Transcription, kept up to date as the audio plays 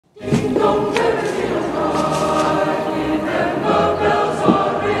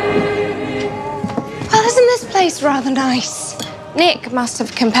Well, isn't this place rather nice? Nick must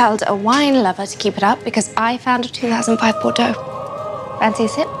have compelled a wine lover to keep it up because I found a 2005 Bordeaux. Fancy a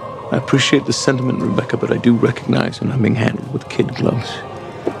sip? I appreciate the sentiment, Rebekah, but I do recognize when I'm being handled with kid gloves.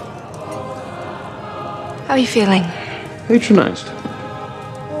 How are you feeling? Patronized.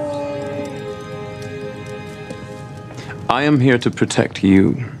 I am here to protect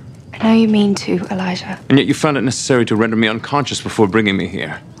you. I know you mean to, Elijah. And yet you found it necessary to render me unconscious before bringing me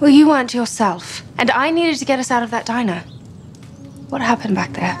here. Well, you weren't yourself. And I needed to get us out of that diner. What happened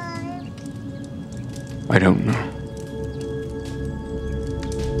back there? I don't know.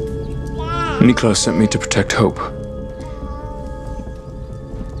 Nicola sent me to protect Hope.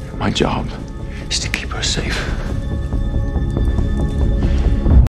 My job is to keep her safe.